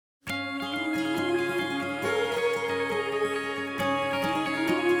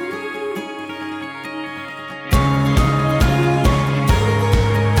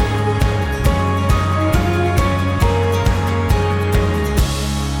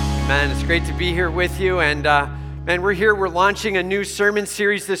Amen. It's great to be here with you. And man, we're launching a new sermon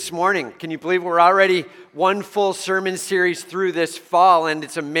series this morning. Can you believe we're already one full sermon series through this fall? And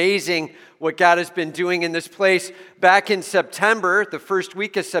it's amazing what God has been doing in this place. Back in September, the first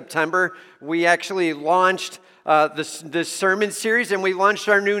week of September, we actually launched this sermon series, and we launched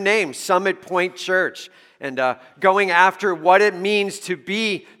our new name, Summit Point Church. And going after what it means to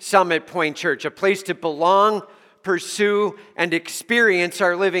be Summit Point Church, a place to belong, pursue, and experience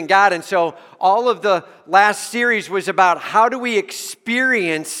our living God. And so all of the last series was about how do we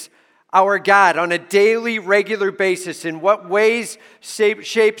experience our God on a daily, regular basis. In what ways,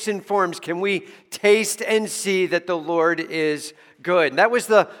 shapes, and forms can we taste and see that the Lord is good? And that was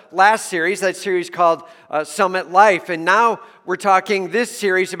the last series, that series called Summit Life. And now we're talking this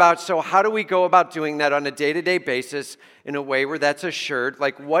series about, so how do we go about doing that on a day-to-day basis in a way where that's assured?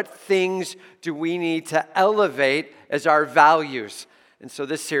 Like, what things do we need to elevate as our values? And so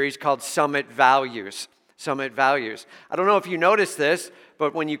this series called Summit Values. Summit Values. I don't know if you noticed this,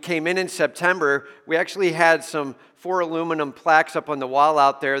 but when you came in September, we actually had some 4 aluminum plaques up on the wall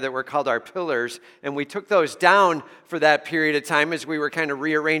out there that were called our pillars, and we took those down for that period of time as we were kind of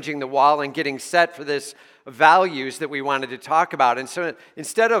rearranging the wall and getting set for this values that we wanted to talk about. And so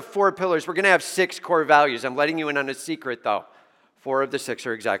instead of 4 pillars, we're going to have 6 core values. I'm letting you in on a secret, though. 4 of the 6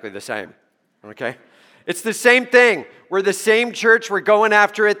 are exactly the same, okay? It's the same thing. We're the same church. We're going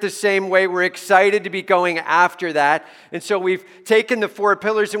after it the same way. We're excited to be going after that. And so we've taken the 4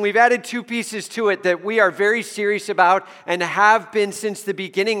 pillars and we've added 2 pieces to it that we are very serious about and have been since the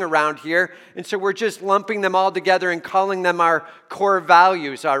beginning around here. And so we're just lumping them all together and calling them our core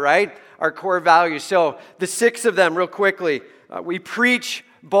values, all right? Our core values. So the 6 of them, real quickly. We preach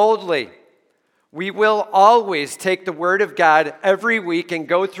boldly. We will always take the Word of God every week and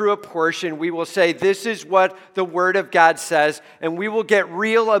go through a portion. We will say, this is what the Word of God says, and we will get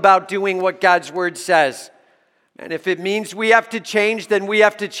real about doing what God's Word says. And if it means we have to change, then we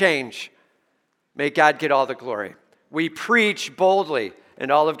have to change. May God get all the glory. We preach boldly,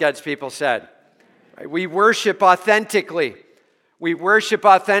 and all of God's people said. We worship authentically. We worship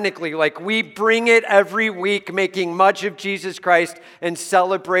authentically, like we bring it every week, making much of Jesus Christ and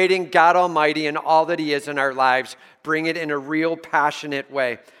celebrating God Almighty and all that He is in our lives. Bring it in a real passionate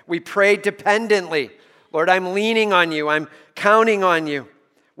way. We pray dependently. Lord, I'm leaning on you. I'm counting on you.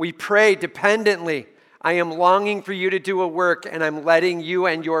 We pray dependently. I am longing for you to do a work, and I'm letting you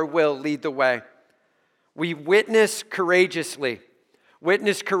and your will lead the way. We witness courageously.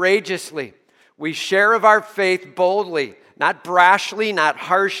 Witness courageously. We share of our faith boldly. Not brashly, not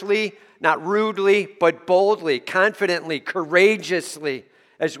harshly, not rudely, but boldly, confidently, courageously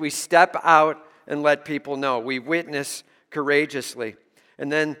as we step out and let people know. We witness courageously.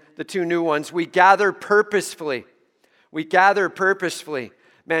 And then the 2 new ones, we gather purposefully. We gather purposefully.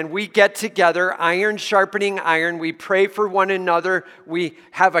 Man, we get together, iron sharpening iron. We pray for one another. We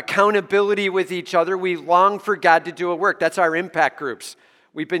have accountability with each other. We long for God to do a work. That's our impact groups.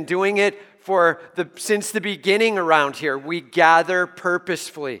 We've been doing it since the beginning around here. We gather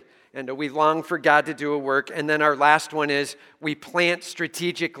purposefully, and we long for God to do a work. And then our last one is we plant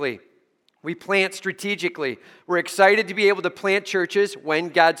strategically. We plant strategically. We're excited to be able to plant churches when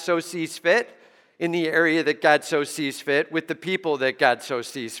God so sees fit, in the area that God so sees fit, with the people that God so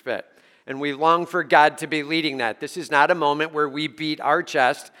sees fit. And we long for God to be leading that. This is not a moment where we beat our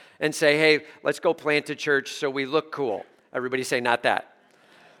chest and say, hey, let's go plant a church so we look cool. Everybody say, not that.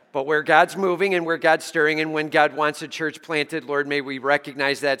 But where God's moving and where God's stirring and when God wants a church planted, Lord, may we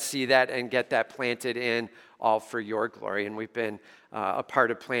recognize that, see that, and get that planted in, all for your glory. And we've been a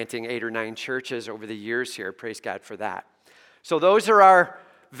part of planting 8 or 9 churches over the years here. Praise God for that. So those are our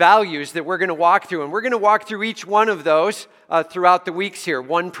values that we're going to walk through. And we're going to walk through each one of those throughout the weeks here,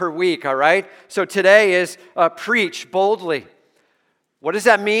 1 per week, all right? So today is preach boldly. What does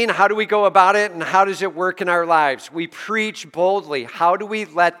that mean? How do we go about it? And how does it work in our lives? We preach boldly. How do we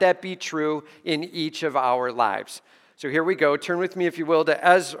let that be true in each of our lives? So here we go. Turn with me, if you will,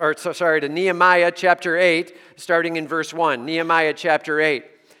 to Nehemiah chapter 8, starting in verse 1. Nehemiah chapter 8.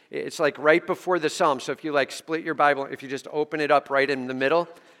 It's like right before the Psalm. So if you split your Bible, if you just open it up right in the middle,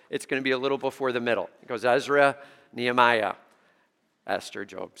 it's going to be a little before the middle. It goes Ezra, Nehemiah, Esther,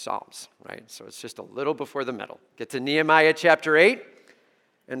 Job, Psalms, right? So it's just a little before the middle. Get to Nehemiah chapter 8.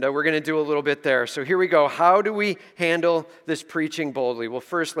 And we're going to do a little bit there. So here we go. How do we handle this preaching boldly? Well,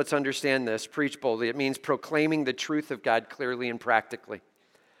 first, let's understand this. Preach boldly. It means proclaiming the truth of God clearly and practically.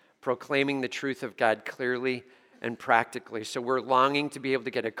 Proclaiming the truth of God clearly and practically. So we're longing to be able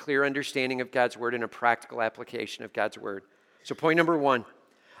to get a clear understanding of God's Word and a practical application of God's Word. So point number 1,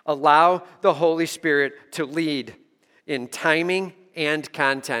 allow the Holy Spirit to lead in timing and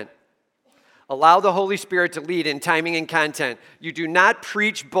content. Allow the Holy Spirit to lead in timing and content. You do not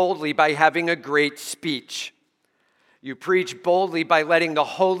preach boldly by having a great speech. You preach boldly by letting the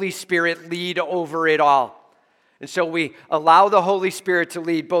Holy Spirit lead over it all. And so we allow the Holy Spirit to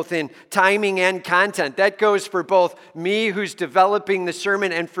lead both in timing and content. That goes for both me, who's developing the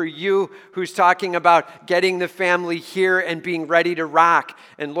sermon, and for you, who's talking about getting the family here and being ready to rock.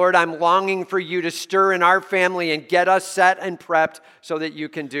 And Lord, I'm longing for you to stir in our family and get us set and prepped so that you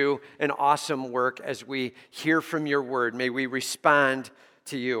can do an awesome work as we hear from your word. May we respond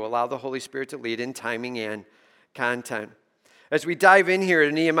to you. Allow the Holy Spirit to lead in timing and content. As we dive in here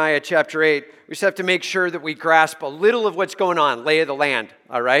to Nehemiah chapter 8, we just have to make sure that we grasp a little of what's going on, lay of the land,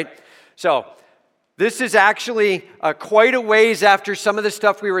 all right? So this is actually quite a ways after some of the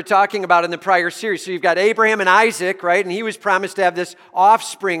stuff we were talking about in the prior series. So you've got Abraham and Isaac, right? And he was promised to have this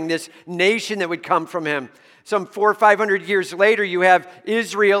offspring, this nation that would come from him. Some 400 or 500 years later, you have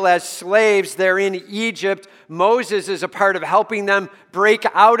Israel as slaves. They're in Egypt. Moses is a part of helping them break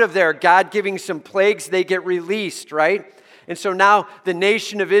out of there. God giving some plagues, they get released, right? And so now the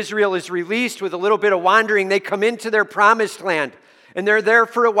nation of Israel is released with a little bit of wandering. They come into their promised land, and they're there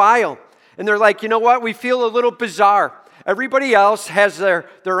for a while. And they're like, you know what? We feel a little bizarre. Everybody else has their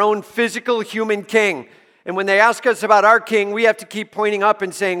own physical human king. And when they ask us about our king, we have to keep pointing up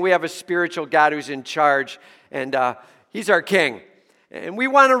and saying we have a spiritual God who's in charge, and he's our king. And we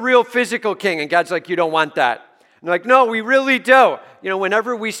want a real physical king. And God's like, you don't want that. And they're like, no, we really do. You know,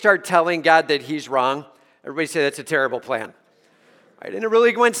 whenever we start telling God that he's wrong, everybody say that's a terrible plan. Right? And it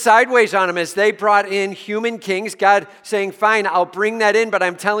really went sideways on them as they brought in human kings. God saying, fine, I'll bring that in, but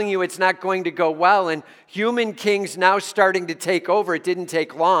I'm telling you it's not going to go well. And human kings now starting to take over. It didn't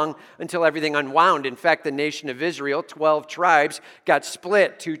take long until everything unwound. In fact, the nation of Israel, 12 tribes, got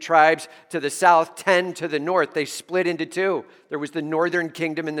split. 2 tribes to the south, 10 to the north. They split into 2. There was the northern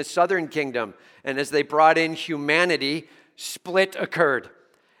kingdom and the southern kingdom. And as they brought in humanity, split occurred.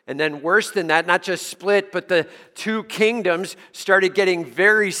 And then worse than that, not just split, but the 2 kingdoms started getting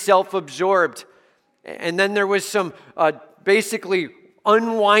very self-absorbed. And then there was some basically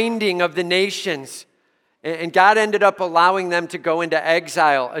unwinding of the nations. And God ended up allowing them to go into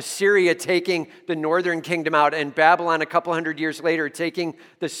exile. Assyria taking the northern kingdom out, and Babylon a couple hundred years later taking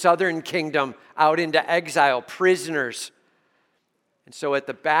the southern kingdom out into exile, prisoners. And so at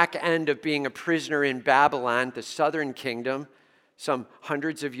the back end of being a prisoner in Babylon, the southern kingdom, some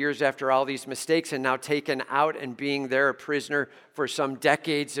hundreds of years after all these mistakes and now taken out and being there a prisoner for some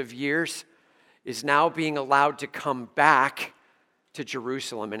decades of years, is now being allowed to come back to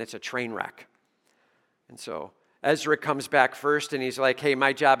Jerusalem, and it's a train wreck. And so Ezra comes back first, and he's like, hey,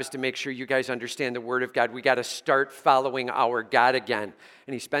 my job is to make sure you guys understand the Word of God. We got to start following our God again.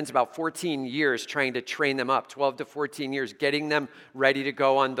 And he spends about 14 years trying to train them up, 12 to 14 years, getting them ready to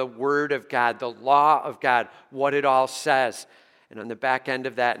go on the Word of God, the law of God, what it all says. And on the back end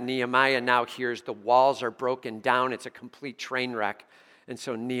of that, Nehemiah now hears the walls are broken down. It's a complete train wreck. And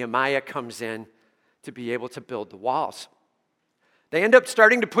so Nehemiah comes in to be able to build the walls. They end up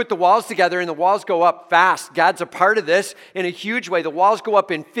starting to put the walls together, and the walls go up fast. God's a part of this in a huge way. The walls go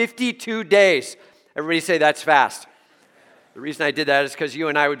up in 52 days. Everybody say that's fast. The reason I did that is because you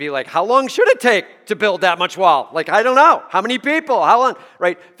and I would be like, how long should it take to build that much wall? Like, I don't know. How many people? How long?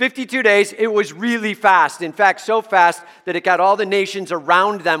 Right? 52 days. It was really fast. In fact, so fast that it got all the nations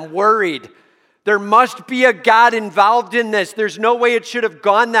around them worried. There must be a God involved in this. There's no way it should have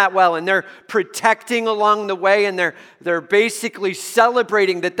gone that well. And they're protecting along the way, and they're basically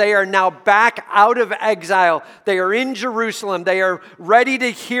celebrating that they are now back out of exile. They are in Jerusalem. They are ready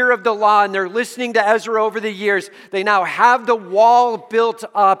to hear of the law, and they're listening to Ezra over the years. They now have the wall built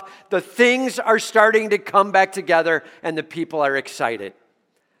up. The things are starting to come back together, and the people are excited.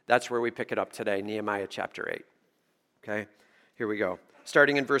 That's where we pick it up today, Nehemiah chapter 8. Okay, here we go.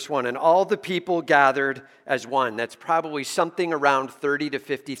 Starting in verse 1, and all the people gathered as one. That's probably something around 30 to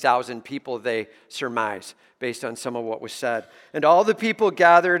 50,000 people, they surmise, based on some of what was said. And all the people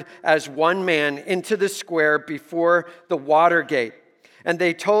gathered as one man into the square before the water gate. And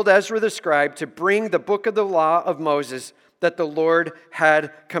they told Ezra the scribe to bring the book of the law of Moses that the Lord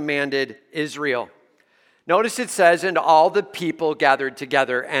had commanded Israel. Notice it says, and all the people gathered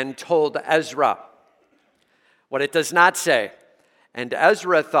together and told Ezra. What it does not say. And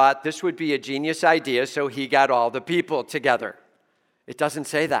Ezra thought this would be a genius idea, so he got all the people together. It doesn't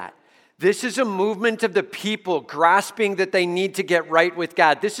say that. This is a movement of the people grasping that they need to get right with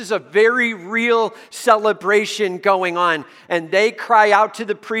God. This is a very real celebration going on. And they cry out to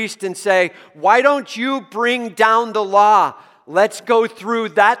the priest and say, why don't you bring down the law? Let's go through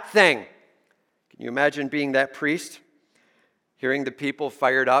that thing. Can you imagine being that priest? hearing the people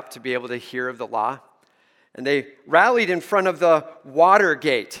fired up to be able to hear of the law. And they rallied in front of the water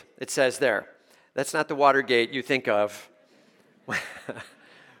gate, it says there. That's not the water gate you think of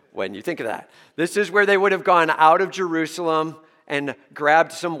when you think of that. This is where they would have gone out of Jerusalem and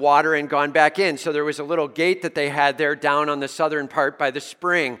grabbed some water and gone back in. So there was a little gate that they had there down on the southern part by the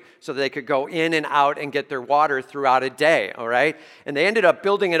spring so they could go in and out and get their water throughout a day, all right? And they ended up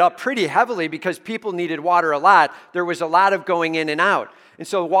building it up pretty heavily because people needed water a lot. There was a lot of going in and out. And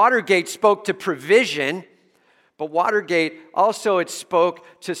so Watergate spoke to provision, but Watergate also it spoke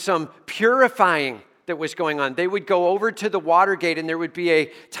to some purifying that was going on. They would go over to the Watergate and there would be a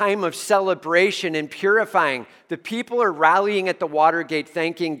time of celebration and purifying. The people are rallying at the Watergate,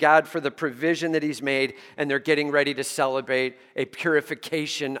 thanking God for the provision that He's made, and they're getting ready to celebrate a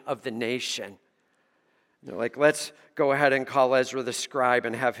purification of the nation. They're like, let's go ahead and call Ezra the scribe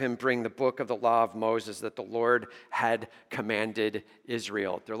and have him bring the book of the law of Moses that the Lord had commanded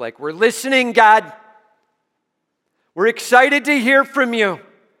Israel. They're like, we're listening, God. We're excited to hear from you.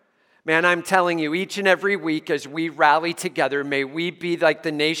 Man, I'm telling you, each and every week as we rally together, may we be like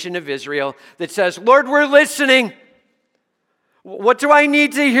the nation of Israel that says, Lord, we're listening. What do I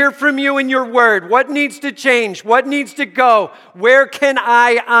need to hear from you in your word? What needs to change? What needs to go? Where can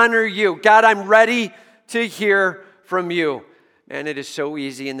I honor you? God, I'm ready to hear from you. And it is so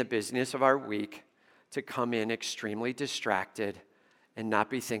easy in the business of our week to come in extremely distracted and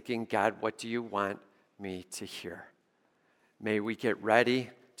not be thinking, God, what do you want me to hear? May we get ready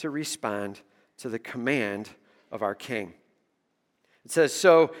to respond to the command of our king. It says,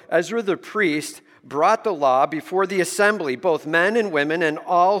 so Ezra the priest brought the law before the assembly, both men and women, and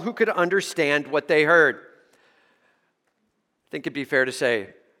all who could understand what they heard. I think it'd be fair to say,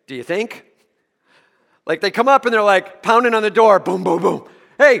 do you think? Like they come up and they're like pounding on the door, boom, boom, boom.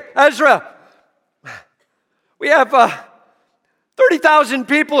 Hey, Ezra, we have 30,000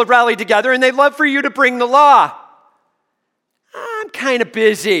 people have rallied together and they'd love for you to bring the law. I'm kind of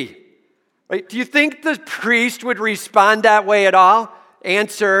busy. Right? Do you think the priest would respond that way at all?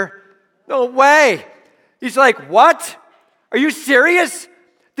 Answer, no way. He's like, what? Are you serious?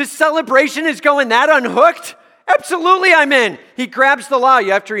 This celebration is going that unhooked? Absolutely, I'm in. He grabs the law.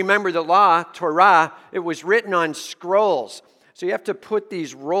 You have to remember the law, Torah, it was written on scrolls. So you have to put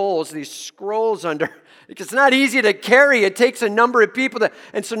these rolls, these scrolls under. It's not easy to carry. It takes a number of people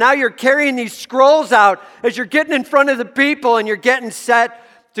and so now you're carrying these scrolls out as you're getting in front of the people and you're getting set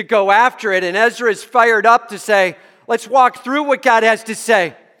to go after it. And Ezra is fired up to say, let's walk through what God has to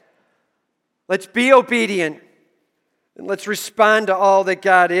say. Let's be obedient and let's respond to all that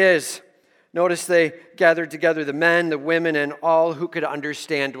God is. Notice they gathered together the men, the women, and all who could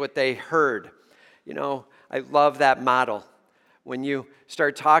understand what they heard. You know, I love that model. When you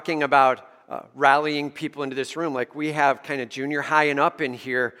start talking about rallying people into this room, like we have kind of junior high and up in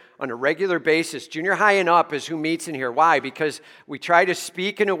here on a regular basis. Junior high and up is who meets in here. Why? Because we try to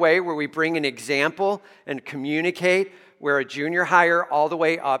speak in a way where we bring an example and communicate where a junior higher all the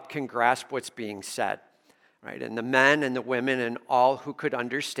way up can grasp what's being said. Right? And the men and the women and all who could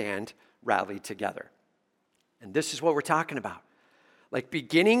understand rallied together. And this is what we're talking about. Like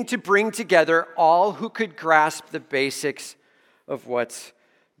beginning to bring together all who could grasp the basics of what's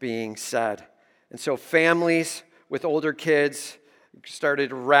being said. And so families with older kids started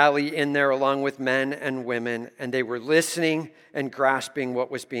to rally in there along with men and women, and they were listening and grasping what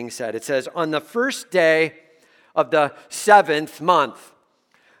was being said. It says, on the first day of the 7th month.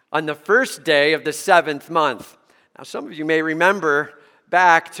 On the first day of the 7th month. Now, some of you may remember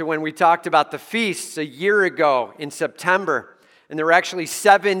back to when we talked about the feasts a year ago in September. And there were actually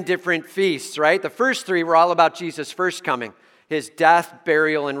 7 different feasts, right? The first 3 were all about Jesus' first coming. His death,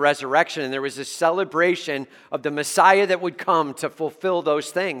 burial, and resurrection. And there was a celebration of the Messiah that would come to fulfill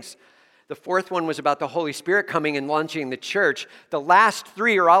those things. The 4th one was about the Holy Spirit coming and launching the church. The last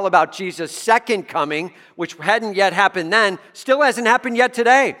 3 are all about Jesus' second coming, which hadn't yet happened then, still hasn't happened yet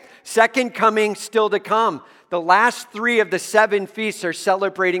today. Second coming still to come. The last 3 of the 7 feasts are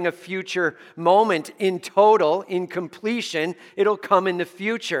celebrating a future moment in total, in completion. It'll come in the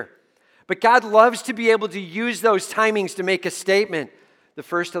future. But God loves to be able to use those timings to make a statement. The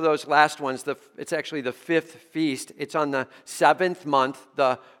first of those last ones, it's actually the 5th feast. It's on the 7th month,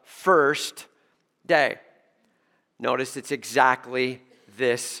 the first day. Notice it's exactly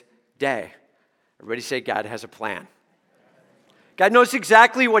this day. Everybody say God has a plan. God knows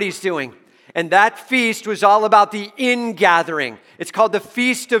exactly what He's doing. And that feast was all about the ingathering. It's called the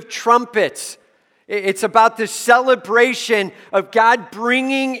Feast of Trumpets. It's about the celebration of God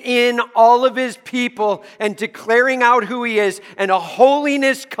bringing in all of His people and declaring out who He is and a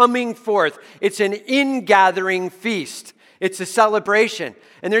holiness coming forth. It's an ingathering feast. It's a celebration.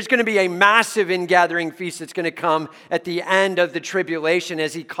 And there's going to be a massive ingathering feast that's going to come at the end of the tribulation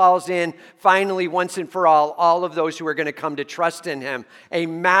as he calls in, finally, once and for all of those who are going to come to trust in him. A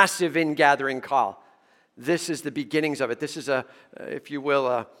massive ingathering call. This is the beginnings of it. This is if you will,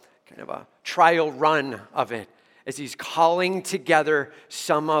 a kind of a trial run of it as he's calling together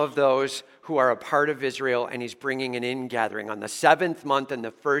some of those who are a part of Israel, and he's bringing an ingathering on the 7th month and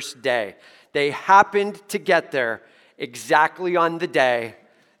the first day. They happened to get there exactly on the day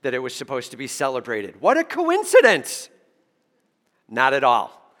that it was supposed to be celebrated. What a coincidence! Not at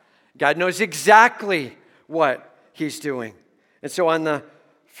all. God knows exactly what he's doing. And so on the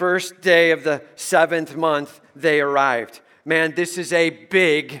first day of the 7th month, they arrived. Man, this is a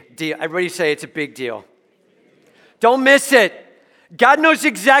big deal. Everybody say it's a big deal. Don't miss it. God knows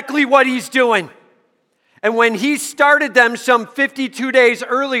exactly what he's doing. And when he started them some 52 days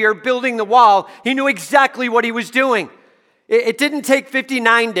earlier building the wall, he knew exactly what he was doing. It didn't take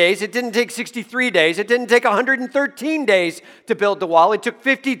 59 days. It didn't take 63 days. It didn't take 113 days to build the wall. It took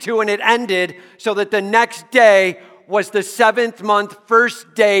 52 and it ended so that the next day was the 7th month,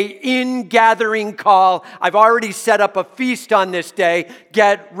 first day ingathering call. I've already set up a feast on this day.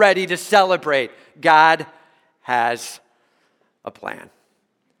 Get ready to celebrate. God has a plan.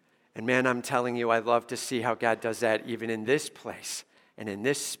 And man, I'm telling you, I love to see how God does that even in this place and in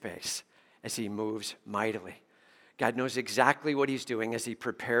this space as he moves mightily. God knows exactly what he's doing as he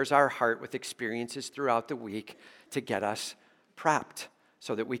prepares our heart with experiences throughout the week to get us prepped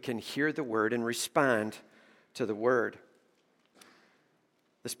so that we can hear the word and respond to the word.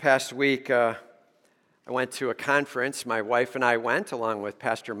 This past week, I went to a conference. My wife and I went along with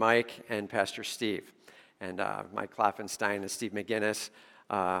Pastor Mike and Pastor Steve. And Mike Klopfenstein and Steve McGinnis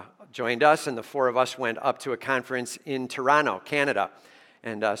joined us, and the four of us went up to a conference in Toronto, Canada.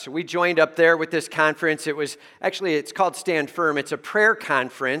 And so we joined up there with this conference. It's called Stand Firm. It's a prayer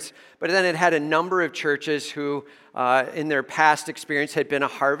conference, but then it had a number of churches who, in their past experience, had been a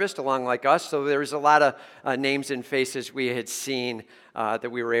harvest along like us. So there was a lot of names and faces we had seen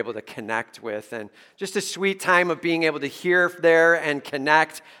that we were able to connect with. And just a sweet time of being able to hear there and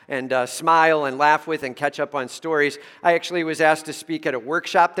connect and smile and laugh with and catch up on stories. I actually was asked to speak at a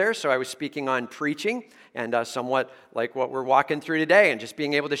workshop there, so I was speaking on preaching. And somewhat like what we're walking through today, and just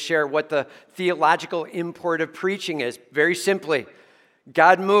being able to share what the theological import of preaching is. Very simply,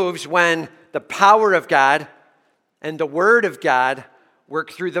 God moves when the power of God and the word of God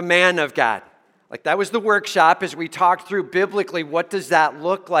work through the man of God. Like that was the workshop as we talked through biblically, what does that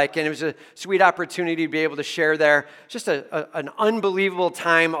look like? And it was a sweet opportunity to be able to share there. Just an unbelievable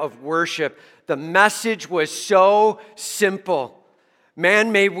time of worship. The message was so simple.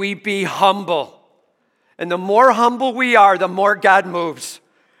 Man, may we be humble. And the more humble we are, the more God moves.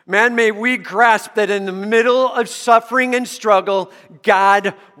 Man, may we grasp that in the middle of suffering and struggle,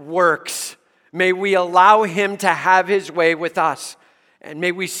 God works. May we allow him to have his way with us. And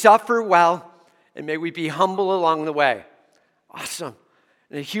may we suffer well, and may we be humble along the way. Awesome.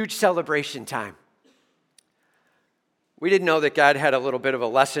 And a huge celebration time. We didn't know that God had a little bit of a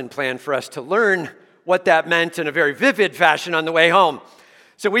lesson plan for us to learn what that meant in a very vivid fashion on the way home.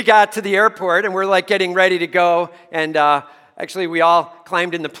 So we got to the airport, and we're like getting ready to go, and actually we all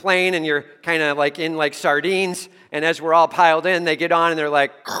climbed in the plane, and you're kind of like in like sardines, and as we're all piled in, they get on, and they're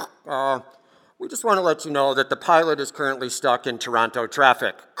like, we just want to let you know that the pilot is currently stuck in Toronto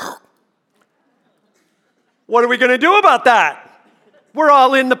traffic. What are we going to do about that? We're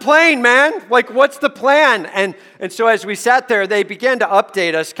all in the plane, man. Like, what's the plan? And so as we sat there, they began to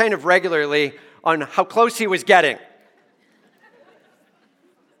update us kind of regularly on how close he was getting.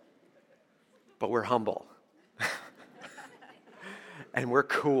 But we're humble. And we're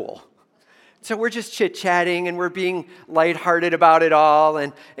cool. So we're just chit-chatting and we're being lighthearted about it all.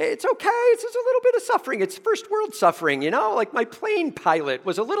 And it's okay. It's just a little bit of suffering. It's first world suffering, you know? Like my plane pilot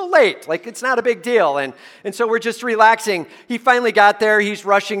was a little late. Like it's not a big deal. And so we're just relaxing. He finally got there. He's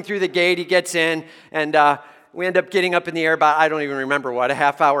rushing through the gate. He gets in. And we end up getting up in the air about, I don't even remember what, a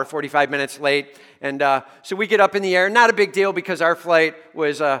half hour, 45 minutes late. And so we get up in the air. Not a big deal because our flight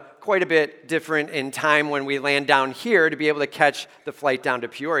was quite a bit different in time when we land down here to be able to catch the flight down to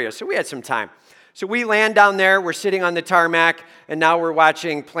Peoria. So we had some time. So we land down there. We're sitting on the tarmac. And now we're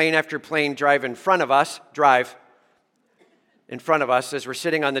watching plane after plane drive in front of us as we're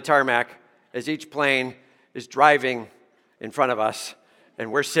sitting on the tarmac, as each plane is driving in front of us.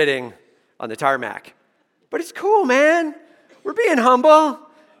 And we're sitting on the tarmac. But it's cool, man. We're being humble.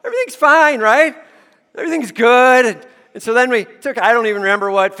 Everything's fine, right? Everything's good. And so then we took, I don't even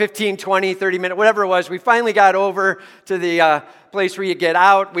remember what, 15, 20, 30 minutes, whatever it was. We finally got over to the place where you get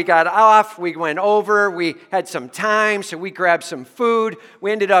out. We got off. We went over. We had some time, so we grabbed some food.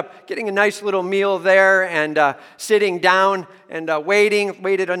 We ended up getting a nice little meal there and sitting down and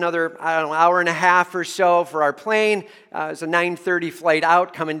waited another, I don't know, hour and a half or so for our plane. It was a 9:30 flight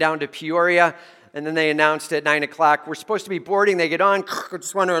out coming down to Peoria. And then they announced at 9 o'clock, we're supposed to be boarding. They get on. I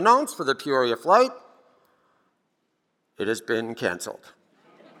just want to announce for the Peoria flight, it has been canceled.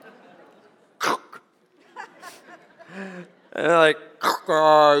 And they're like,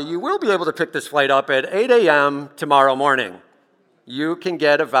 you will be able to pick this flight up at 8 a.m. tomorrow morning. You can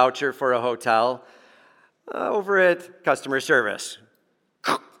get a voucher for a hotel over at customer service.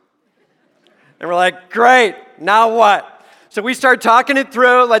 And we're like, great, now what? So we start talking it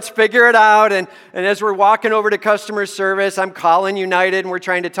through, let's figure it out, and as we're walking over to customer service, I'm calling United, and we're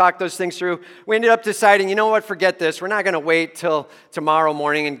trying to talk those things through. We ended up deciding, you know what, forget this. We're not going to wait till tomorrow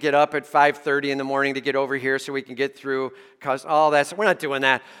morning and get up at 5:30 in the morning to get over here so we can get through all that. So we're not doing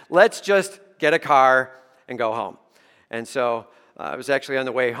that. Let's just get a car and go home. And so it was actually on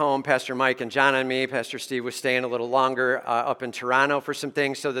the way home, Pastor Mike and John and me. Pastor Steve was staying a little longer up in Toronto for some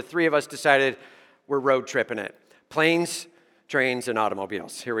things, so the three of us decided we're road tripping it. Planes, trains, and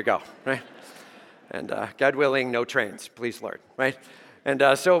automobiles. Here we go, right? And God willing, no trains, please, Lord, right? And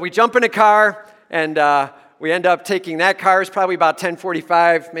so we jump in a car, and we end up taking that car. It's probably about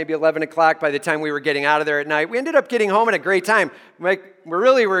 10:45, maybe 11 o'clock by the time we were getting out of there at night. We ended up getting home at a great time.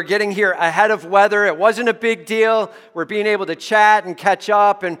 We're getting here ahead of weather. It wasn't a big deal. We're being able to chat and catch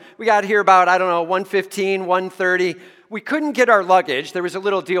up, and we got here about, 1:15, 1:30. We couldn't get our luggage. There was a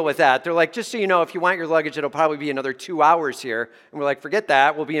little deal with that. They're like, just so you know, if you want your luggage, it'll probably be another 2 hours here. And we're like, forget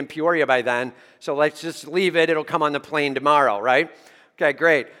that. We'll be in Peoria by then. So let's just leave it. It'll come on the plane tomorrow, right? Okay,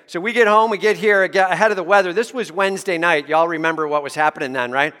 great. So we get home. We get here ahead of the weather. This was Wednesday night. Y'all remember what was happening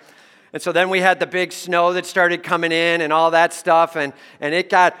then, right? And so then we had the big snow that started coming in and all that stuff, and it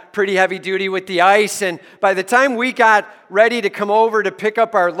got pretty heavy duty with the ice. And by the time we got ready to come over to pick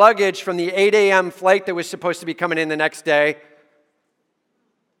up our luggage from the 8 a.m. flight that was supposed to be coming in the next day,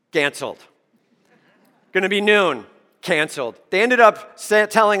 canceled. Going to be noon, canceled. They ended up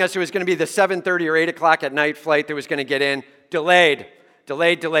telling us it was going to be the 7:30 or 8 o'clock at night flight that was going to get in, delayed.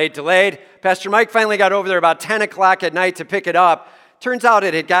 Pastor Mike finally got over there about 10 o'clock at night to pick it up. Turns out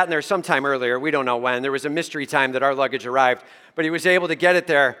it had gotten there sometime earlier. We don't know when. There was a mystery time that our luggage arrived, but he was able to get it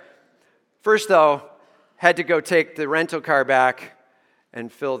there. First, though, had to go take the rental car back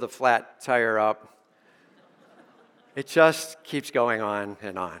and fill the flat tire up. It just keeps going on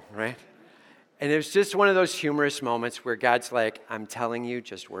and on, right? And it was just one of those humorous moments where God's like, I'm telling you,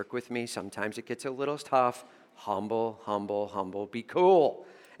 just work with me. Sometimes it gets a little tough. Humble, be cool.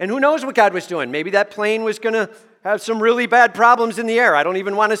 And who knows what God was doing? Maybe that plane was going to have some really bad problems in the air. I don't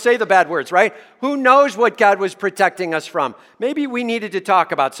even want to say the bad words, right? Who knows what God was protecting us from? Maybe we needed to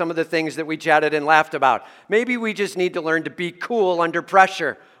talk about some of the things that we chatted and laughed about. Maybe we just need to learn to be cool under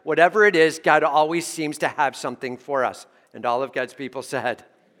pressure. Whatever it is, God always seems to have something for us. And all of God's people said,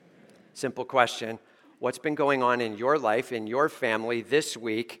 simple question, what's been going on in your life, in your family this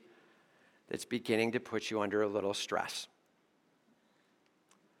week that's beginning to put you under a little stress?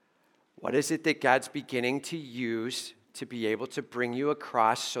 What is it that God's beginning to use to be able to bring you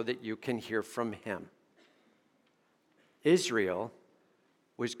across so that you can hear from Him? Israel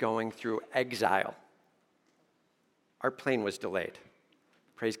was going through exile. Our plane was delayed.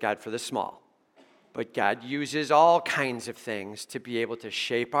 Praise God for the small. But God uses all kinds of things to be able to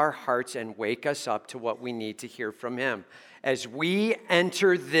shape our hearts and wake us up to what we need to hear from Him. As we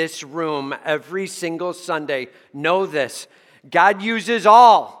enter this room every single Sunday, know this: God uses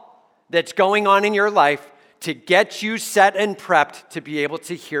all that's going on in your life to get you set and prepped to be able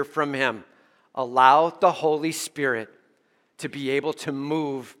to hear from Him. Allow the Holy Spirit to be able to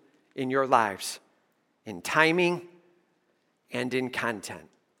move in your lives, in timing and in content.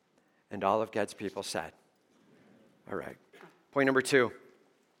 And all of God's people said, all right. Point number 2,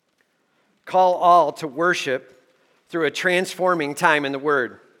 call all to worship through a transforming time in the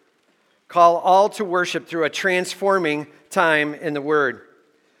Word. Call all to worship through a transforming time in the Word.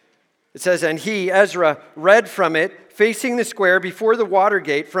 It says, and he, Ezra, read from it, facing the square before the water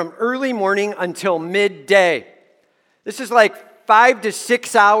gate from early morning until midday. This is like 5 to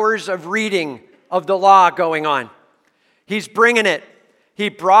 6 hours of reading of the law going on. He's bringing it. He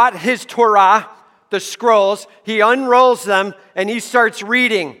brought his Torah, the scrolls, he unrolls them, and he starts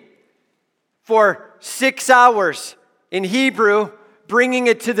reading for 6 hours in Hebrew, bringing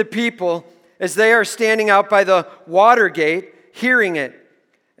it to the people as they are standing out by the water gate, hearing it.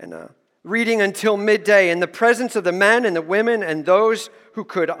 And reading until midday in the presence of the men and the women and those who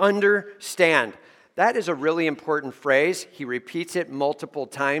could understand. That is a really important phrase. He repeats it multiple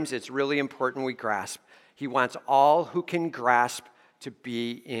times. It's really important we grasp. He wants all who can grasp to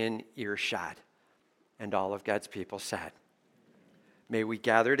be in earshot. And all of God's people said, may we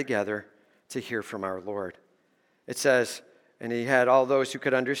gather together to hear from our Lord. It says, and he had all those who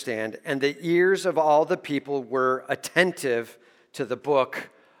could understand, and the ears of all the people were attentive to the book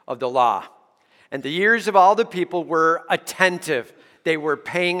of the law. And the ears of all the people were attentive. They were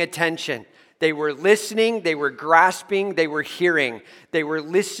paying attention. They were listening, they were grasping, they were hearing. They were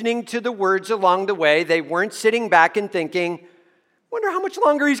listening to the words along the way. They weren't sitting back and thinking, wonder how much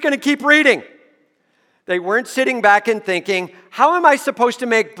longer he's going to keep reading. They weren't sitting back and thinking, how am I supposed to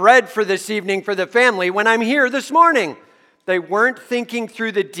make bread for this evening for the family when I'm here this morning? They weren't thinking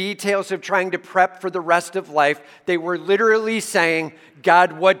through the details of trying to prep for the rest of life. They were literally saying,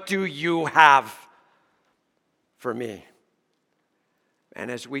 God, what do you have for me? And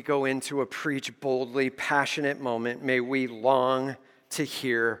as we go into a preach boldly, passionate moment, may we long to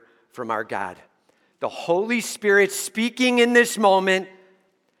hear from our God. The Holy Spirit speaking in this moment,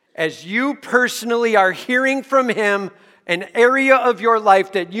 as you personally are hearing from Him, an area of your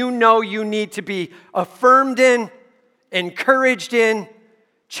life that you know you need to be affirmed in, encouraged in,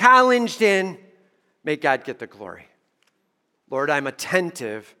 challenged in, may God get the glory. Lord, I'm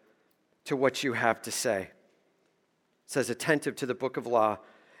attentive to what you have to say. It says attentive to the book of law.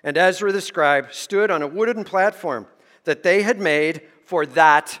 And Ezra the scribe stood on a wooden platform that they had made for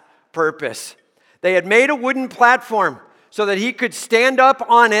that purpose. They had made a wooden platform so that he could stand up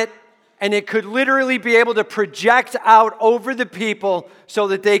on it and it could literally be able to project out over the people so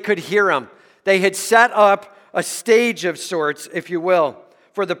that they could hear him. They had set up a stage of sorts, if you will,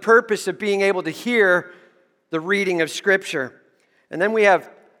 for the purpose of being able to hear the reading of Scripture. And then we have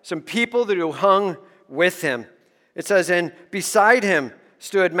some people that who hung with him. It says, and beside him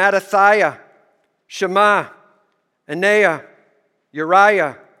stood Mattathiah, Shema, Ananiah,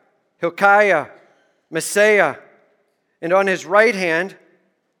 Uriah, Hilkiah, Messiah, and on his right hand,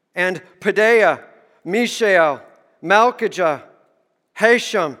 and Pedaiah, Mishael, Malchijah,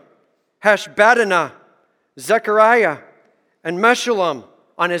 Hashum, Hashbaddanah, Zechariah, and Meshullam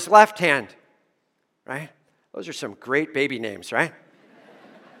on his left hand. Right? Those are some great baby names, right?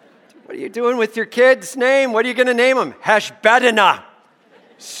 What are you doing with your kid's name? What are you going to name him? Hashbaddanah.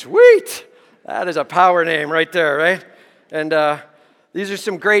 Sweet. That is a power name right there, right? And these are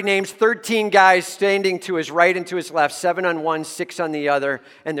some great names. 13 guys standing to his right and to his left, 7 on one, 6 on the other.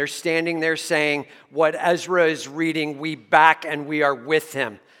 And they're standing there saying, what Ezra is reading, we back and we are with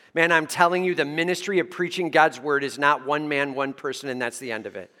him. Man, I'm telling you, the ministry of preaching God's word is not one man, one person, and that's the end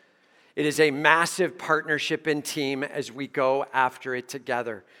of it. It is a massive partnership and team as we go after it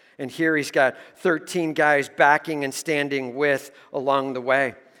together. And here he's got 13 guys backing and standing with along the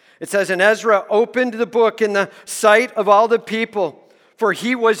way. It says, and Ezra opened the book in the sight of all the people, for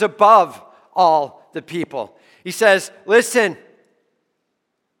he was above all the people. He says, listen,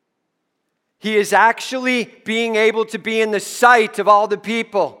 he is actually being able to be in the sight of all the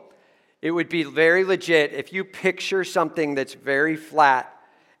people. It would be very legit if you picture something that's very flat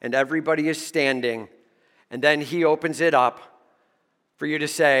and everybody is standing, and then he opens it up for you to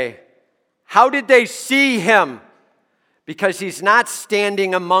say, how did they see him? Because he's not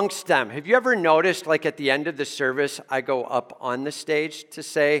standing amongst them. Have you ever noticed, like at the end of the service, I go up on the stage to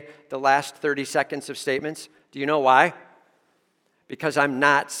say the last 30 seconds of statements? Do you know why? Because I'm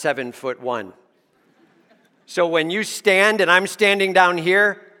not 7'1". So when you stand and I'm standing down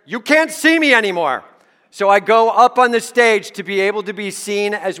here, you can't see me anymore. So I go up on the stage to be able to be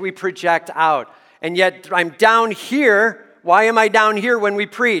seen as we project out. And yet I'm down here. Why am I down here when we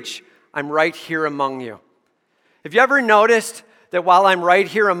preach? I'm right here among you. Have you ever noticed that while I'm right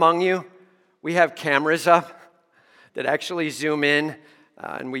here among you, we have cameras up that actually zoom in,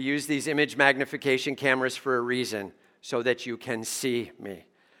 and we use these image magnification cameras for a reason, so that you can see me.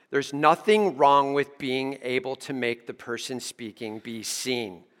 There's nothing wrong with being able to make the person speaking be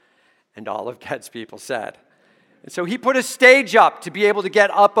seen. And all of God's people said. And so he put a stage up to be able to get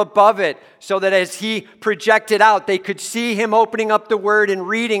up above it so that as he projected out, they could see him opening up the word and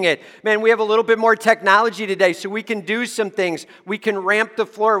reading it. Man, we have a little bit more technology today, so we can do some things. We can ramp the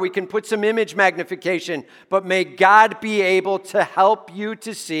floor. We can put some image magnification. But may God be able to help you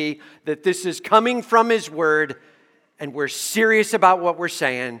to see that this is coming from his word and we're serious about what we're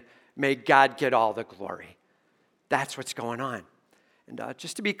saying. May God get all the glory. That's what's going on. And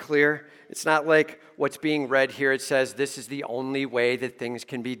just to be clear, it's not like what's being read here. It says this is the only way that things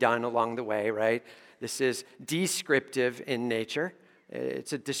can be done along the way, right? This is descriptive in nature.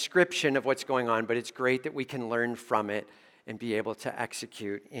 It's a description of what's going on, but it's great that we can learn from it and be able to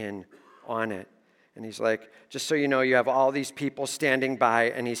execute on it. And he's like, just so you know, you have all these people standing by,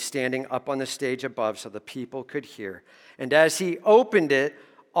 and he's standing up on the stage above so the people could hear. And as he opened it,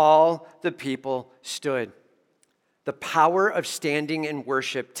 all the people stood. The power of standing in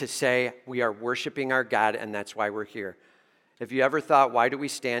worship to say we are worshiping our God, and that's why we're here. Have you ever thought, why do we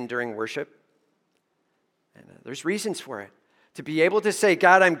stand during worship? And there's reasons for it. To be able to say,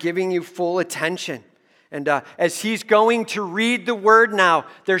 God, I'm giving you full attention. And as he's going to read the word now,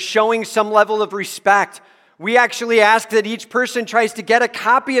 they're showing some level of respect. We actually ask that each person tries to get a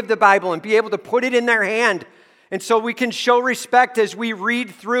copy of the Bible and be able to put it in their hand. And so we can show respect as we read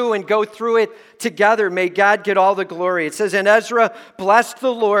through and go through it together. May God get all the glory. It says, and Ezra blessed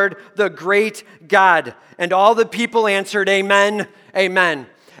the Lord, the great God. And all the people answered, amen, amen.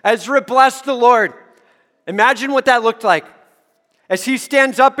 Ezra blessed the Lord. Imagine what that looked like. As he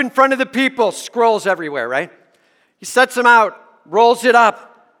stands up in front of the people, scrolls everywhere, right? He sets them out, rolls it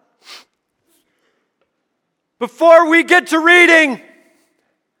up. Before we get to reading,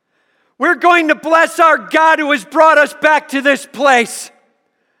 we're going to bless our God who has brought us back to this place.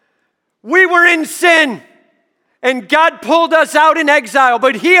 We were in sin, and God pulled us out in exile,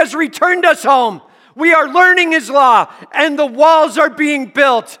 but he has returned us home. We are learning his law, and the walls are being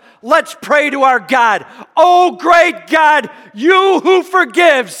built. Let's pray to our God. Oh, great God, you who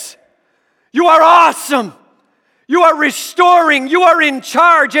forgives. You are awesome. You are restoring. You are in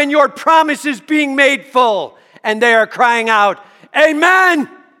charge, and your promise is being made full. And they are crying out, amen,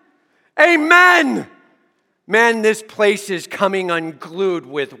 amen. Man, this place is coming unglued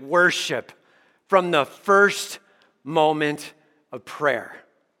with worship from the first moment of prayer.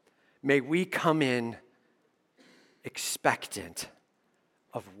 May we come in expectant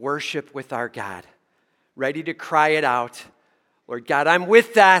of worship with our God, ready to cry it out. Lord God, I'm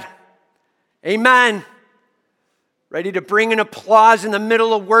with that. Amen. Ready to bring an applause in the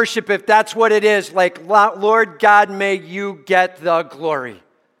middle of worship if that's what it is. Like, Lord God, may you get the glory.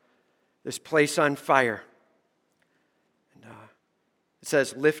 This place on fire. And it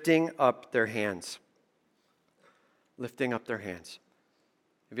says, lifting up their hands. Lifting up their hands.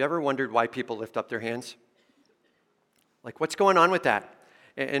 Have you ever wondered why people lift up their hands? Like, what's going on with that?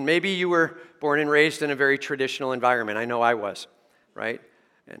 And maybe you were born and raised in a very traditional environment. I know I was, right?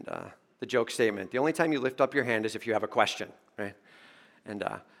 And the joke statement, the only time you lift up your hand is if you have a question, right? And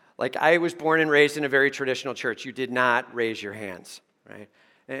like I was born and raised in a very traditional church. You did not raise your hands, right?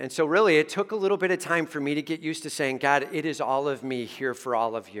 And so really it took a little bit of time for me to get used to saying, God, it is all of me here for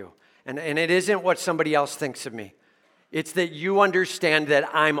all of you. And it isn't what somebody else thinks of me. It's that you understand that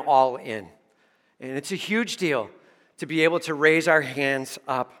I'm all in. And it's a huge deal to be able to raise our hands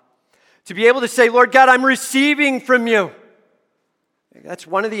up. To be able to say, Lord God, I'm receiving from you. That's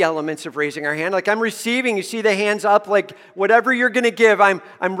one of the elements of raising our hand. Like I'm receiving, you see the hands up, like whatever you're going to give, I'm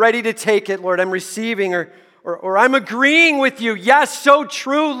ready to take it, Lord. I'm receiving or I'm agreeing with you. Yes, so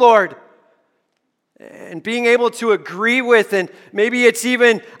true, Lord. And being able to agree with, and maybe it's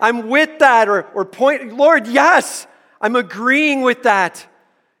even, I'm with that, or point, Lord, yes, I'm agreeing with that.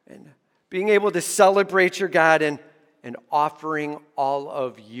 And being able to celebrate your God and offering all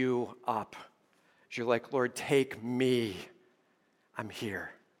of you up. You're like, Lord, take me. I'm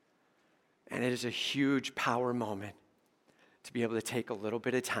here. And it is a huge power moment to be able to take a little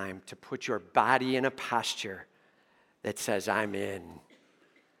bit of time to put your body in a posture that says, I'm in.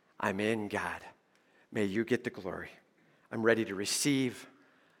 I'm in, God. May you get the glory. I'm ready to receive.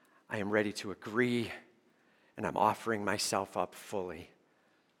 I am ready to agree. And I'm offering myself up fully.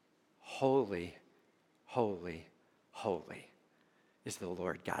 Holy, holy, holy is the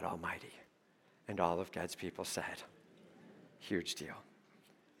Lord God Almighty. And all of God's people said, huge deal.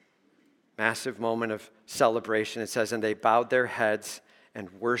 Massive moment of celebration. It says, and they bowed their heads and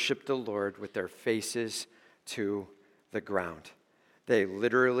worshiped the Lord with their faces to the ground. They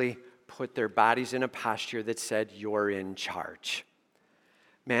literally put their bodies in a posture that said, you're in charge.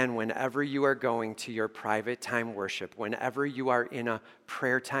 Man, whenever you are going to your private time worship, whenever you are in a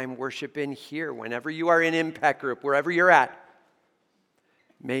prayer time worship in here, whenever you are in Impact Group, wherever you're at,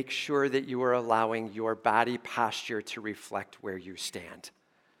 make sure that you are allowing your body posture to reflect where you stand.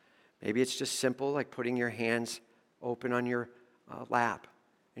 Maybe it's just simple, like putting your hands open on your lap,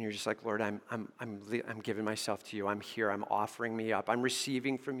 and you're just like, Lord, I'm giving myself to you. I'm here. I'm offering me up. I'm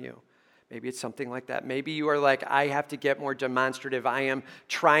receiving from you. Maybe it's something like that. Maybe you are like, I have to get more demonstrative. I am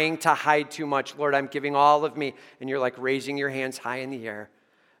trying to hide too much. Lord, I'm giving all of me. And you're like raising your hands high in the air.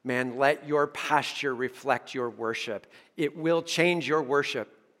 Man, let your posture reflect your worship. It will change your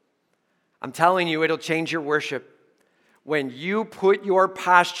worship. I'm telling you, it'll change your worship. when you put your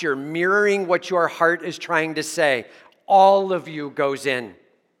posture mirroring what your heart is trying to say, all of you goes in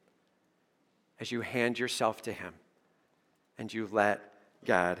as you hand yourself to him and you let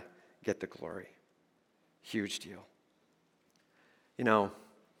God get the glory. Huge deal. You know,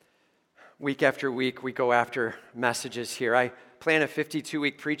 week after week, we go after messages here. I plan a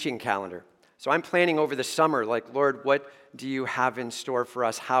 52-week preaching calendar. So I'm planning over the summer, like, Lord, what do you have in store for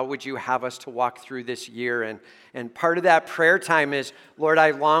us? How would you have us to walk through this year? And part of that prayer time is, Lord,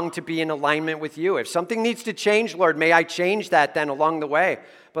 I long to be in alignment with you. If something needs to change, Lord, may I change that then along the way.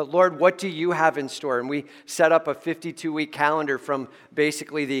 But Lord, what do you have in store? And we set up a 52-week calendar from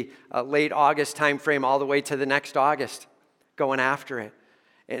basically the late August timeframe all the way to the next August, going after it.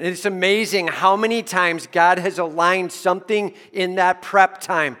 And it's amazing how many times God has aligned something in that prep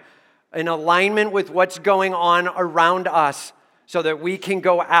time in alignment with what's going on around us so that we can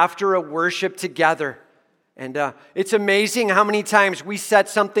go after a worship together. And it's amazing how many times we set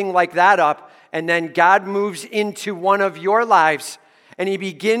something like that up and then God moves into one of your lives and he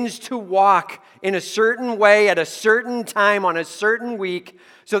begins to walk in a certain way at a certain time on a certain week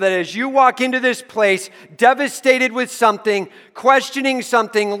so that as you walk into this place, devastated with something, questioning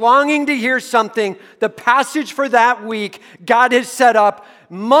something, longing to hear something, the passage for that week, God has set up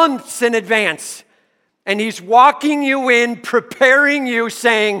months in advance. And he's walking you in, preparing you,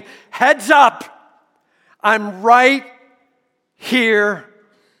 saying, heads up, I'm right here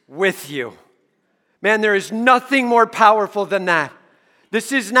with you. Man, there is nothing more powerful than that.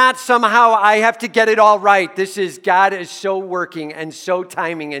 This is not somehow I have to get it all right. This is God is so working and so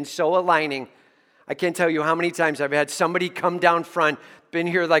timing and so aligning. I can't tell you how many times I've had somebody come down front, been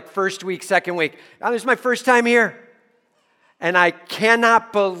here like first week, second week. Oh, this is my first time here. And I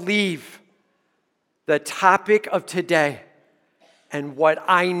cannot believe the topic of today and what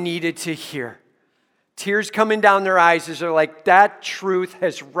I needed to hear. Tears coming down their eyes as they're like, that truth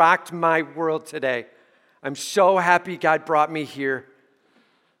has rocked my world today. I'm so happy God brought me here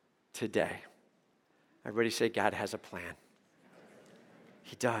today. Everybody say, God has a plan.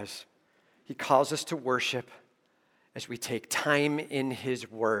 He does. He calls us to worship as we take time in his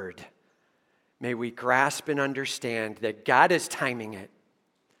word. May we grasp and understand that God is timing it,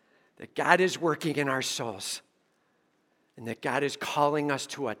 that God is working in our souls, and that God is calling us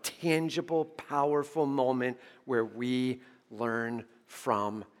to a tangible, powerful moment where we learn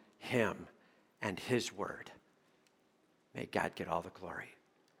from him and his word. May God get all the glory.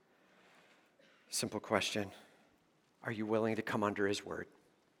 Simple question. Are you willing to come under his word?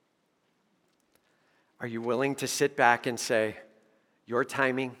 Are you willing to sit back and say, your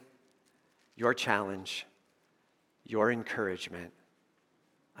timing, your challenge, your encouragement,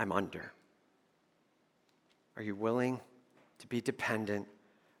 I'm under? Are you willing to be dependent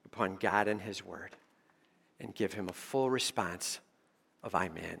upon God and his word and give him a full response of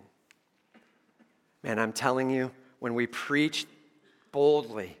I'm in? Man, I'm telling you, when we preach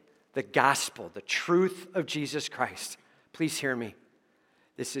boldly the gospel, the truth of Jesus Christ, please hear me.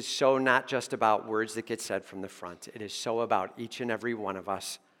 This is so not just about words that get said from the front. It is so about each and every one of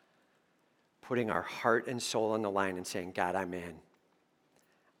us putting our heart and soul on the line and saying, God, I'm in.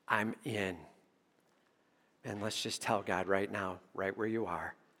 I'm in. And let's just tell God right now, right where you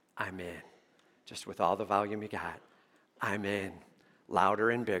are, I'm in. Just with all the volume you got, I'm in. Louder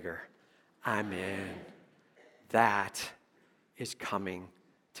and bigger, I'm in. That is coming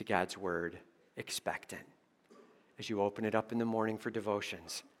to God's word expectant. As you open it up in the morning for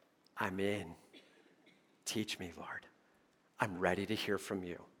devotions, I'm in. Teach me, Lord. I'm ready to hear from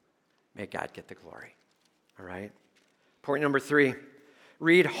you. May God get the glory. All right? Point number 3,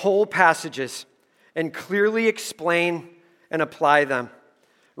 read whole passages and clearly explain and apply them.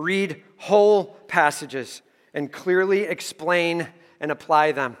 Read whole passages and clearly explain and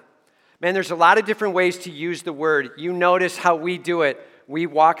apply them. Man, there's a lot of different ways to use the word. You notice how we do it. We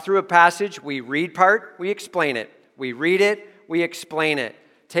walk through a passage, we read part, we explain it. We read it, we explain it.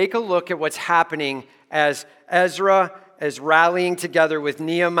 Take a look at what's happening as Ezra is rallying together with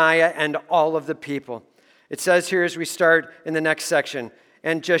Nehemiah and all of the people. It says here as we start in the next section,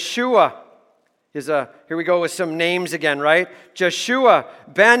 and Jeshua here we go with some names again, right? Jeshua,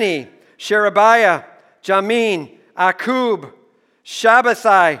 Beni, Sherebiah, Jamin, Akub,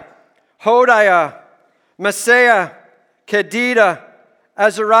 Shabbathai, Hodiah, Maaseiah, Kedida,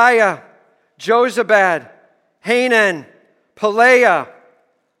 Azariah, Jozabad, Hanan, Pelaiah,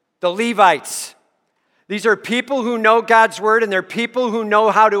 the Levites. These are people who know God's word and they're people who know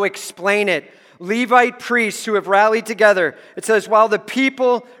how to explain it. Levite priests who have rallied together. It says, while the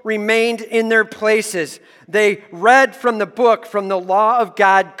people remained in their places, they read from the book, from the law of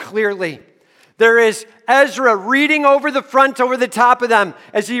God clearly. There is Ezra reading over the front, over the top of them,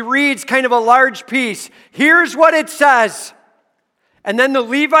 as he reads kind of a large piece. Here's what it says. And then the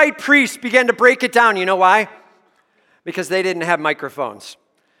Levite priests began to break it down. You know why? Because they didn't have microphones.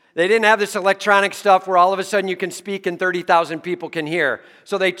 They didn't have this electronic stuff where all of a sudden you can speak and 30,000 people can hear.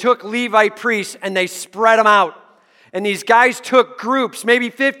 So they took Levite priests and they spread them out. And these guys took groups, maybe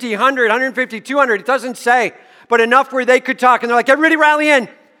 50, 100, 150, 200, it doesn't say, but enough where they could talk. And they're like, everybody rally in,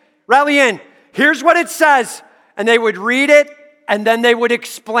 rally in. Here's what it says. And they would read it and then they would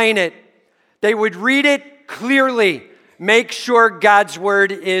explain it. They would read it clearly. Make sure God's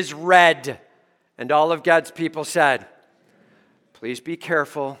word is read. And all of God's people said, please be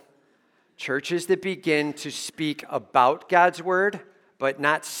careful. Churches that begin to speak about God's word, but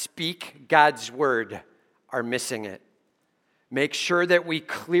not speak God's word, are missing it. Make sure that we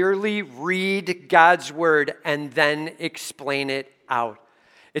clearly read God's word and then explain it out.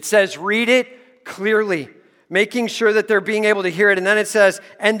 It says, read it clearly, making sure that they're being able to hear it. And then it says,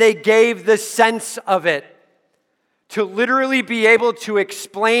 and they gave the sense of it, to literally be able to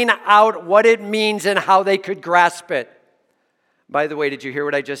explain out what it means and how they could grasp it. By the way, did you hear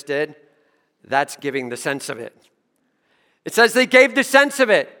what I just did? That's giving the sense of it. It says they gave the sense of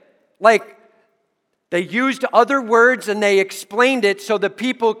it. Like they used other words and they explained it so the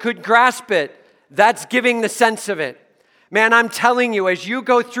people could grasp it. That's giving the sense of it. Man, I'm telling you, as you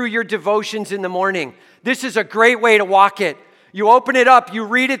go through your devotions in the morning, this is a great way to walk it. You open it up, you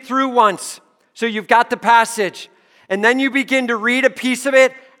read it through once, so you've got the passage. And then you begin to read a piece of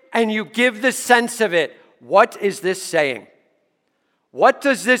it and you give the sense of it. What is this saying? What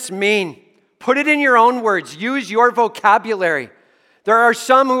does this mean? Put it in your own words. Use your vocabulary. There are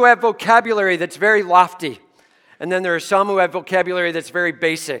some who have vocabulary that's very lofty. And then there are some who have vocabulary that's very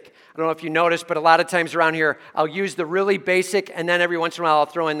basic. I don't know if you noticed, but a lot of times around here, I'll use the really basic, and then every once in a while I'll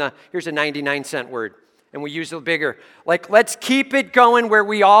throw in here's a 99-cent word. And we use the bigger. Like, let's keep it going where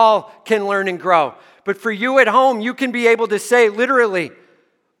we all can learn and grow. But for you at home, you can be able to say literally,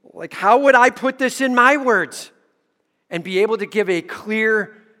 like, how would I put this in my words? And be able to give a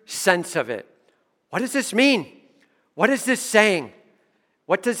clear sense of it. What does this mean? What is this saying?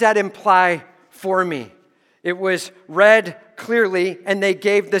 What does that imply for me? It was read clearly, and they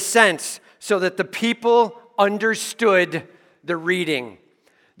gave the sense so that the people understood the reading.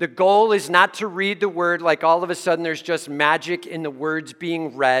 The goal is not to read the word like all of a sudden there's just magic in the words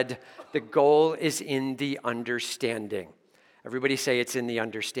being read. The goal is in the understanding. Everybody say it's in the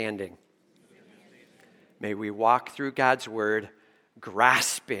understanding. May we walk through God's word,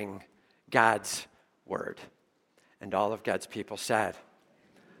 grasping God's word. And all of God's people said,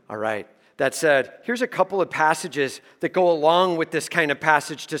 all right. That said, here's a couple of passages that go along with this kind of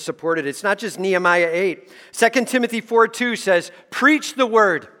passage to support it. It's not just Nehemiah 8. 2 Timothy 4:2 says, preach the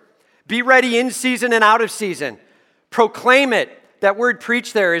word. Be ready in season and out of season. Proclaim it. That word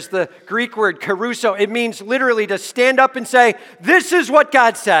preach there is the Greek word caruso. It means literally to stand up and say, this is what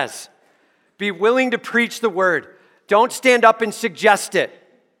God says. Be willing to preach the word. Don't stand up and suggest it.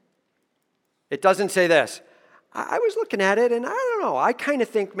 It doesn't say this. I was looking at it and I don't know, I kind of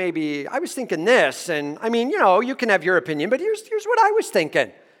think maybe, I was thinking this, and I mean, you can have your opinion, but here's what I was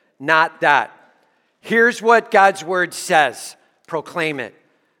thinking. Not that. Here's what God's word says. Proclaim it.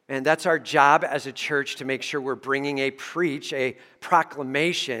 And that's our job as a church, to make sure we're bringing a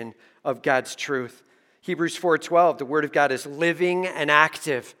proclamation of God's truth. Hebrews 4:12, the word of God is living and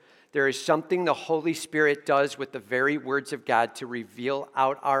active. There is something the Holy Spirit does with the very words of God to reveal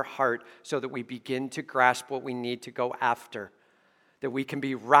out our heart so that we begin to grasp what we need to go after, that we can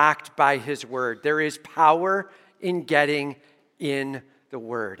be rocked by his word. There is power in getting in the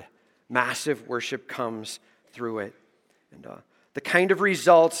word. Massive worship comes through it. And the kind of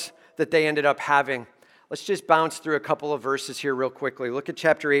results that they ended up having. Let's just bounce through a couple of verses here real quickly. Look at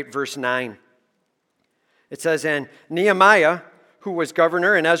chapter 8, verse 9. It says, and Nehemiah, who was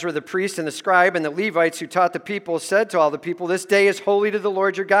governor, and Ezra the priest, and the scribe, and the Levites who taught the people, said to all the people, this day is holy to the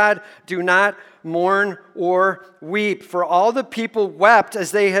Lord your God. Do not mourn or weep. For all the people wept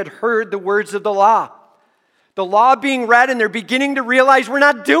as they had heard the words of the law. The law being read, and they're beginning to realize we're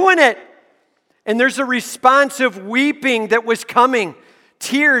not doing it. And there's a response of weeping that was coming.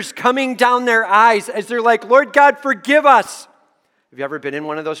 Tears coming down their eyes as they're like, Lord God, forgive us. Have you ever been in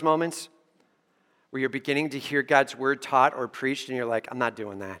one of those moments where you're beginning to hear God's word taught or preached and you're like, I'm not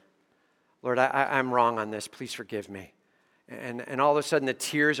doing that. Lord, I'm wrong on this. Please forgive me. And all of a sudden the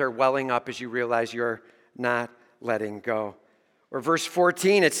tears are welling up as you realize you're not letting go. Or verse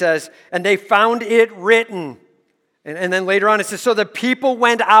 14, it says, and they found it written. And then later on it says, so the people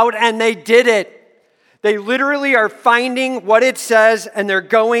went out and they did it. They literally are finding what it says and they're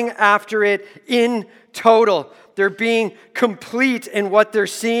going after it in total. They're being complete in what they're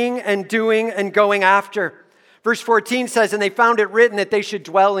seeing and doing and going after. Verse 14 says, and they found it written that they should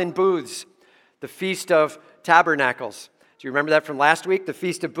dwell in booths, the Feast of Tabernacles. Do you remember that from last week? The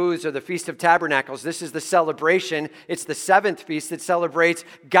Feast of Booths or the Feast of Tabernacles. This is the celebration. It's the seventh feast that celebrates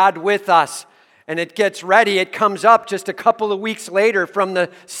God with us. And it gets ready. It comes up just a couple of weeks later from the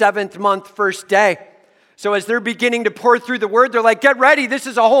 7th month, first day. So as they're beginning to pour through the word, they're like, get ready. This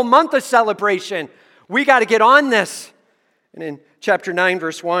is a whole month of celebration. We got to get on this. And in chapter 9,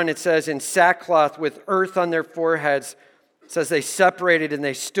 verse 1, it says, in sackcloth with earth on their foreheads, it says they separated and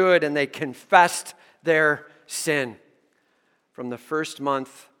they stood and they confessed their sin. From the first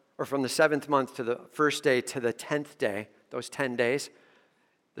month, or from the 7th month to the first day to the 10th day, those 10 days,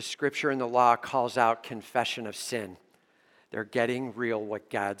 the scripture and the law calls out confession of sin. They're getting real what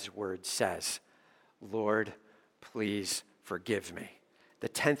God's word says. Lord, please forgive me. The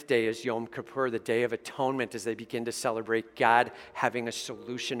 10th day is Yom Kippur, the Day of Atonement, as they begin to celebrate God having a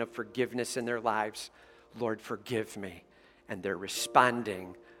solution of forgiveness in their lives. Lord, forgive me. And they're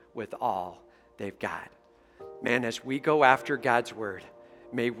responding with all they've got. Man, as we go after God's word,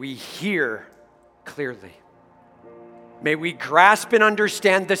 may we hear clearly. May we grasp and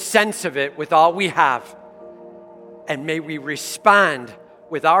understand the sense of it with all we have. And may we respond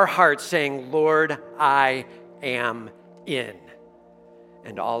with our hearts saying, Lord, I am in.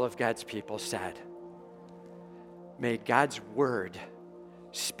 And all of God's people said, may God's word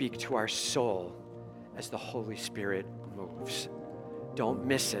speak to our soul as the Holy Spirit moves. Don't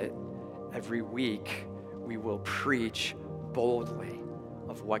miss it. Every week, we will preach boldly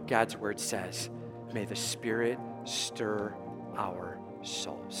of what God's word says. May the Spirit stir our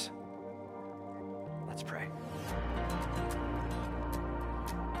souls.